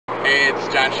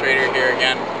demonstrator here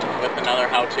again with another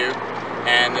how-to,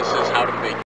 and this is how to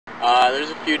fake. There's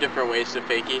a few different ways to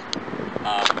fakie.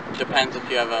 Depends if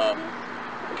you have a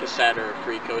cassette or a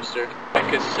free coaster. A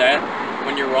cassette,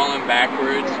 when you're rolling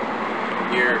backwards,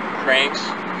 your cranks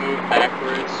move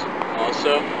backwards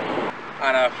also.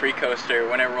 On a free coaster,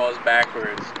 when it rolls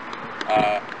backwards,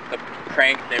 the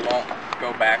crank, they won't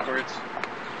go backwards.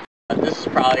 This is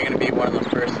probably going to be one of the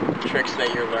first tricks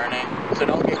that you're learning, so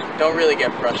don't really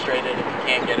get frustrated if you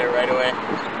can't get it right away.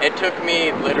 It took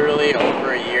me literally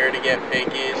over a year to get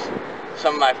fakies.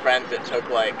 Some of my friends, it took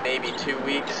like maybe 2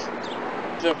 weeks.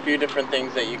 There's a few different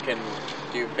things that you can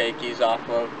do fakies off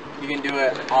of. You can do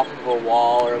it off of a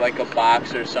wall or like a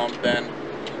box or something.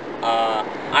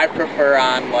 I prefer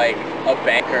on like a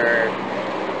bank or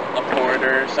a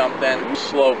quarter or something,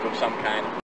 slope of some kind.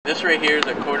 This right here is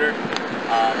a quarter.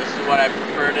 This is what I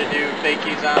prefer to do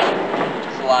fakies on.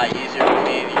 It's a lot easier for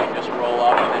me. You can just roll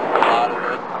up and then roll out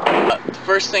of it. The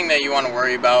first thing that you want to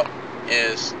worry about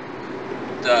is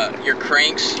your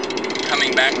cranks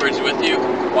coming backwards with you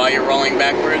while you're rolling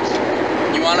backwards.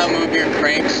 You want to move your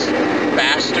cranks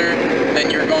faster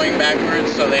than you're going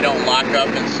backwards so they don't lock up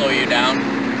and slow you down.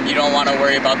 You don't want to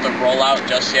worry about the rollout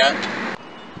just yet.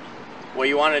 What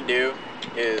you want to do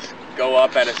is go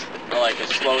up at a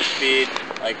slow speed,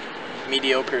 like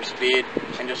mediocre speed,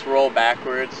 and just roll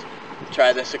backwards.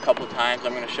 Try this a couple times.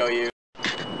 I'm going to show you.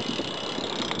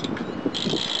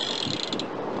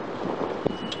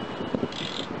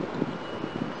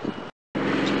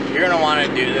 You're going to want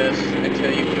to do this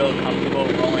until you feel comfortable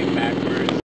rolling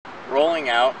backwards. Rolling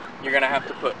out, you're going to have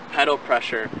to put pedal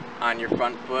pressure on your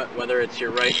front foot, whether it's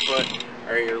your right foot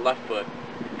or your left foot,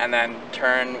 and then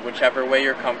turn whichever way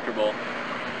you're comfortable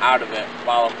out of it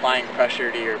while applying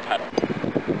pressure to your pedal.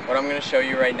 What I'm going to show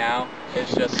you right now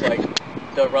is just like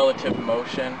the relative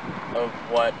motion of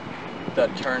what the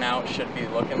turnout should be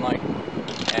looking like,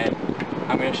 and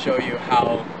I'm going to show you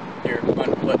how your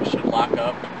front foot should lock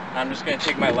up. And I'm just going to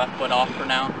take my left foot off for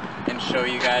now and show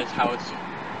you guys how it's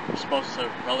supposed to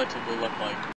relatively look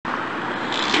like.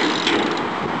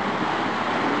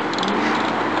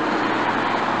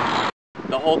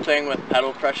 The whole thing with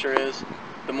pedal pressure is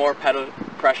the more pedal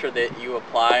pressure that you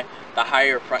apply, the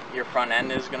higher your front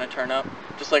end is going to turn up.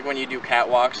 Just like when you do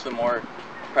catwalks, the more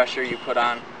pressure you put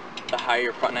on, the higher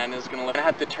your front end is going to look. You're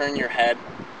going to have to turn your head,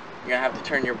 you're going to have to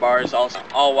turn your bars also,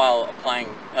 all while applying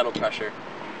pedal pressure.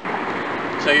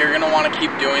 So you're going to want to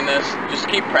keep doing this. Just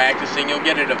keep practicing. You'll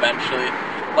get it eventually.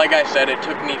 Like I said, it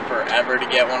took me forever to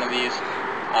get one of these.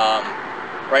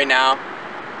 Right now,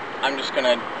 I'm just going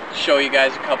to show you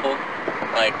guys a couple,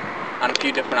 like on a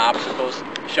few different obstacles,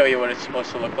 show you what it's supposed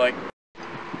to look like.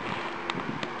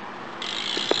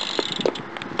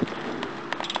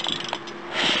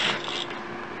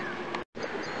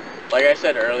 Like I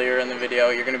said earlier in the video,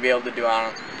 you're going to be able to do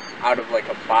out of like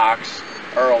a box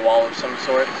or a wall of some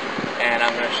sort, and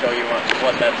I'm going to show you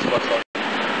what that's supposed to look like.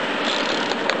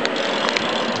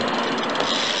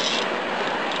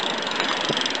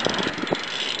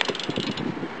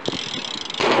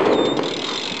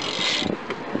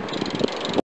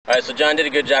 Alright, so John did a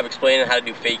good job explaining how to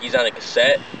do fakies on a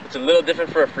cassette. It's a little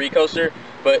different for a free coaster,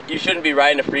 but you shouldn't be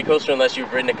riding a free coaster unless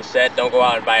you've ridden a cassette. Don't go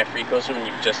out and buy a free coaster when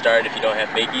you've just started if you don't have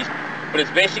fakies. But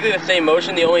it's basically the same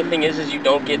motion. The only thing is you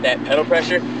don't get that pedal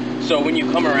pressure. So when you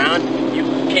come around, you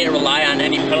can't rely on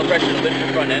any pedal pressure to lift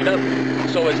your front end up.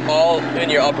 So it's all in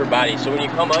your upper body. So when you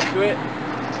come up to it,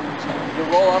 you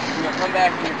roll up and you come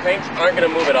back and your cranks aren't going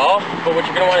to move at all. But what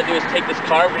you're going to want to do is take this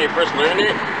carve when you're first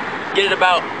learning it, get it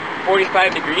about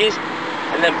 45 degrees,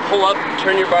 and then pull up,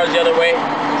 turn your bars the other way,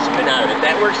 and spin out of it.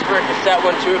 That works for a cassette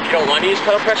one too if you don't want to use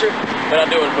pedal pressure, but I'll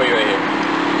do one for you right here.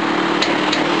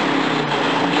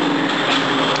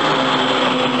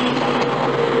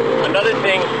 Another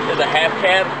thing is a half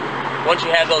cab. Once you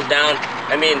have those down,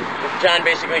 I mean, John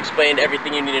basically explained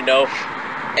everything you need to know.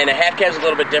 And a half cab is a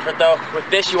little bit different though. With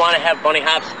this, you want to have bunny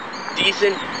hops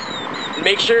decent.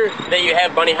 Make sure that you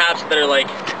have bunny hops that are like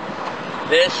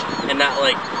this and not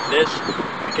like this,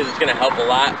 because it's going to help a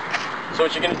lot. So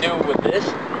what you're going to do with this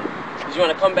is you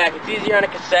want to come back. It's easier on a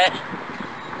cassette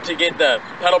to get the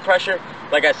pedal pressure,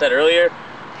 like I said earlier,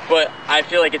 but I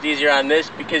feel like it's easier on this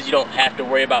because you don't have to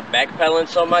worry about backpedaling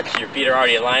so much. Your feet are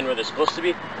already aligned where they're supposed to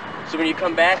be. So when you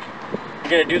come back,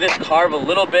 you're going to do this carve a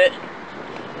little bit,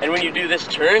 and when you do this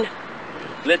turn,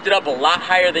 lift it up a lot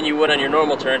higher than you would on your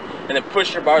normal turn, and then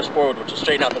push your bars forward, which will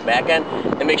straighten out the back end,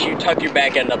 and make sure you tuck your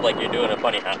back end up like you're doing a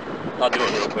bunny hop. I'll do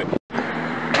it real quick.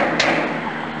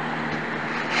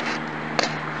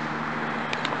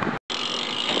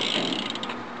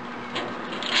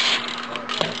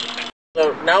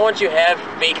 So now now once you have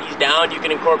fakies down, you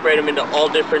can incorporate them into all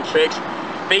different tricks.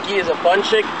 Fakie is a fun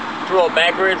trick to roll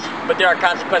backwards, but there are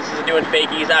consequences of doing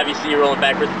fakies. Obviously, you're rolling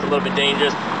backwards, it's a little bit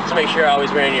dangerous, so make sure you're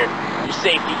always wearing your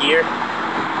safety gear.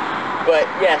 But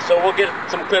yeah, so we'll get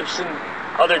some clips and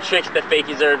other tricks that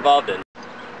fakies are involved in.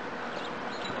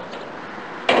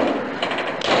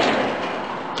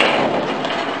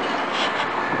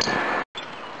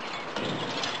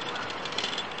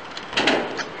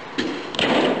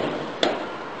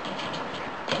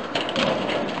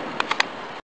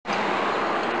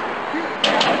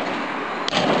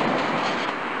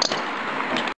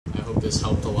 I hope this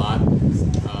helped